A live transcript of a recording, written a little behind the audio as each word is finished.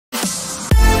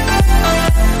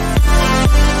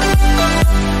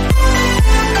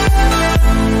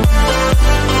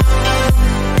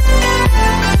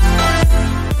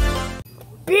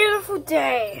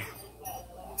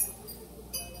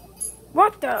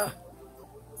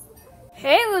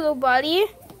Hey, little buddy.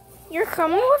 You're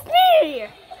coming with me.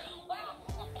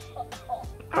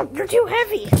 Oh, you're too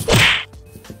heavy.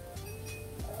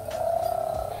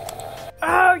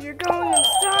 Oh, you're going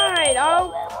inside.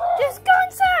 Oh, just go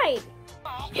inside.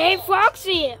 Hey,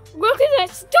 Foxy, look at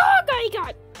this dog I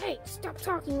got. Hey, stop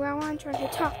talking while I'm trying to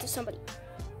talk to somebody.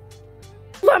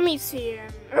 Let me see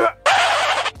him. Take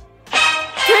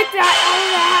that out of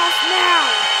the house now.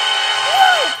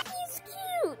 Look, he's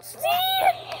cute. See?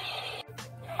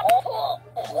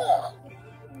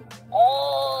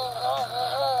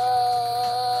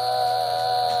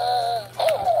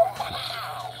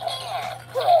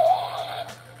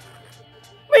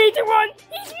 We need to run.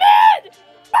 He's mad.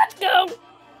 Let's go.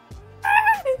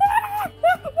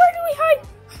 Where do we hide?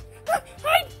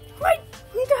 Hide.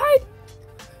 We need to hide.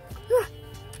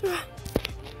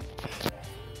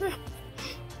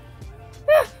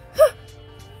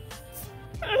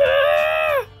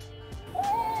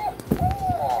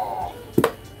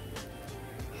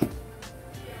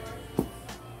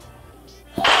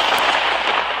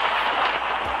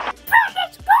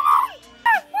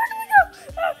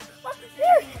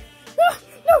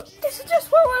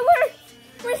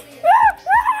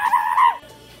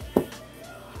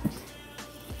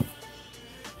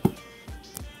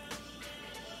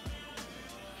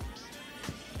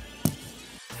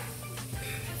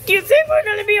 Do you think we're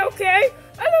gonna be okay?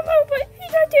 I don't know, but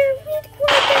he's out there. We need to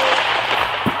quiet down.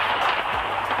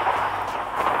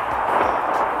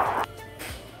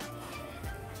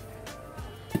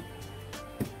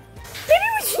 Maybe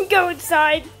we should go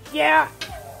inside. Yeah.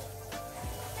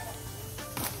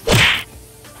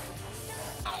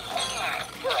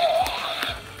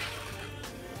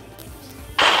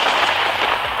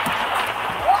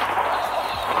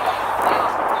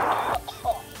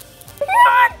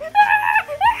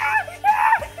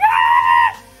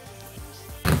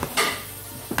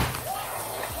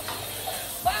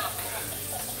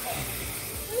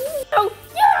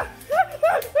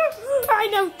 I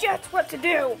know just what to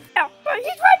do. Yeah, but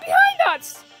he's right behind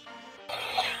us.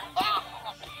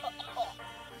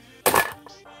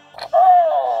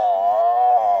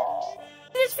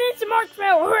 This fancy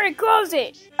marshmallow, hurry, close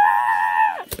it.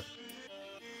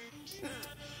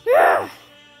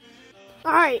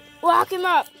 All right, lock him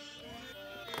up.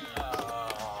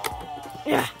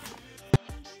 Yeah.